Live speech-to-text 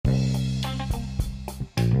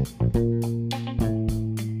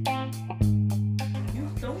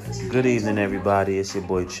Good evening, everybody. It's your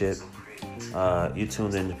boy Chip. You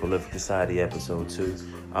tuned in to Prolific Society episode 2.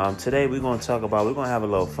 Today we're going to have a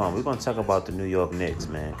little fun. We're going to talk about the New York Knicks,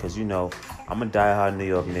 man. Because, I'm a diehard New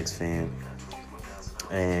York Knicks fan.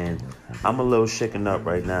 And I'm a little shaken up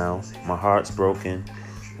right now. My heart's broken.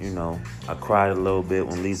 I cried a little bit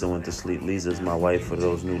when Lisa went to sleep. Lisa's my wife, for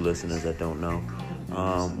those new listeners that don't know.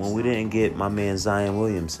 When we didn't get my man Zion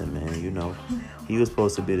Williamson, man, he was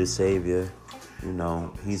supposed to be the savior.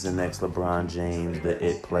 He's the next LeBron James, the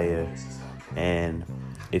it player. And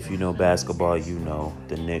if you know basketball,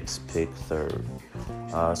 the Knicks picked third.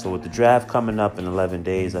 So with the draft coming up in 11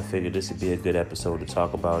 days, I figured this would be a good episode to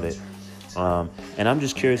talk about it. And I'm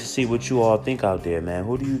just curious to see what you all think out there, man.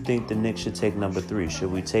 Who do you think the Knicks should take number 3? Should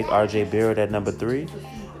we take R.J. Barrett at number 3?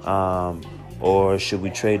 Or should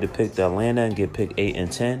we trade the pick to Atlanta and get pick 8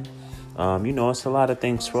 and 10? It's a lot of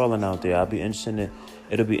things swirling out there. It'll be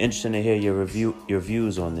interesting to hear your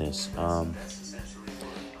views on this.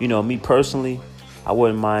 Me personally, I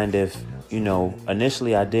wouldn't mind if,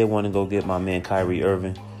 initially I did want to go get my man Kyrie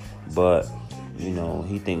Irving, but,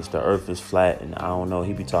 he thinks the earth is flat, and I don't know,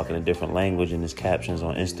 he be talking a different language in his captions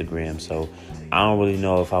on Instagram, so I don't really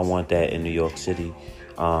know if I want that in New York City,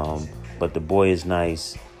 but the boy is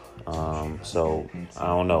nice, so I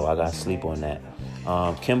don't know, I got to sleep on that.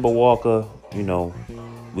 Kemba Walker, we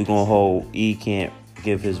gonna hold, E can't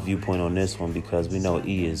give his viewpoint on this one because we know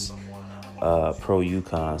E is pro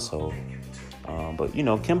UConn, so but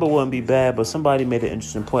Kemba wouldn't be bad, but somebody made an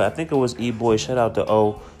interesting point. I think it was E-Boy. Shout out to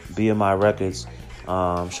O, BMI Records.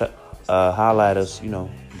 Highlight us,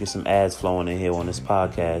 get some ads flowing in here on this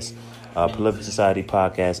podcast. Prolific Society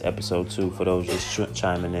Podcast, episode 2, for those just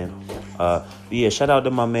chiming in. Shout out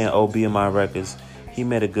to my man O, BMI Records. He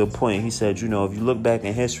made a good point. He said, if you look back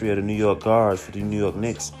in history of the New York guards for the New York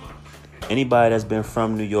Knicks, anybody that's been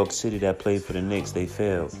from New York City that played for the Knicks, they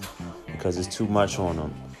failed because it's too much on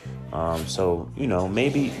them. So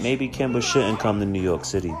maybe Kemba shouldn't come to New York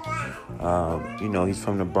City. He's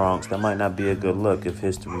from the Bronx. That might not be a good look if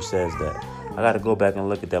history says that. I got to go back and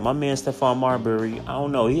look at that. My man Stephon Marbury, I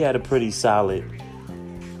don't know. He had a pretty solid.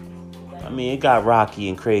 It got rocky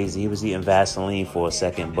and crazy. He was eating Vaseline for a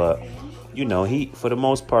second, but he, for the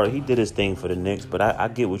most part, he did his thing for the Knicks. But I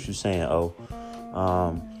get what you're saying, O.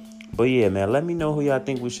 But yeah, man, let me know who y'all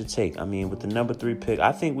think we should take. With the number 3 pick,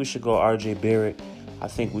 I think we should go R.J. Barrett. I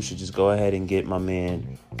think we should just go ahead and get my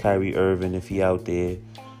man Kyrie Irving if he out there,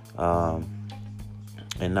 and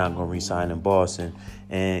not gonna re-sign in Boston.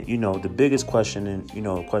 And the biggest question,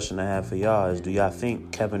 and question I have for y'all is, do y'all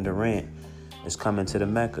think Kevin Durant is coming to the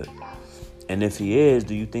Mecca? And if he is,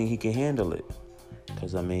 do you think he can handle it?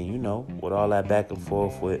 Because with all that back and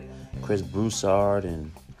forth with Chris Broussard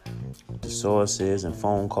and the sources and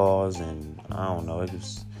phone calls, and I don't know,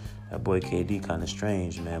 that boy KD kind of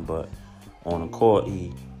strange, man. But on the court,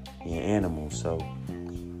 he an animal. So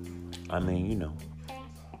I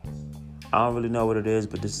don't really know what it is,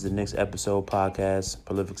 but this is the next episode podcast,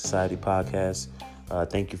 Prolific Society Podcast.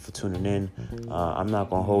 Thank you for tuning in. I'm not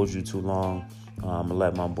gonna hold you too long. I'm gonna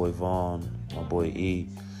let my boy Vaughn, my boy E,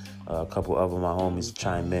 a couple other my homies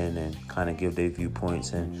chime in and kind of give their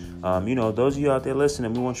viewpoints. And those of you out there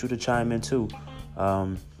listening, we want you to chime in too,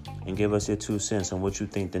 and give us your 2 cents on what you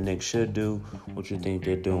think the Knicks should do, what you think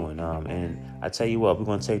they're doing. And I tell you what, we're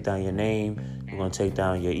gonna take down your name, we're gonna take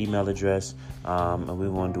down your email address, and we're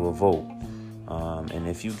gonna do a vote. And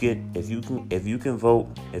if you can vote,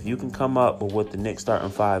 if you can come up with what the Knicks starting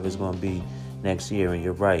 5 is gonna be next year, and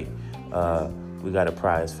you're right, we got a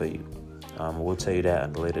prize for you. We'll tell you that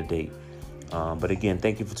at a later date. But again,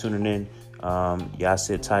 thank you for tuning in. Y'all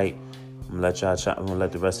sit tight. I'm gonna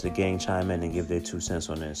let the rest of the gang chime in and give their 2 cents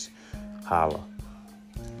on this. Holla.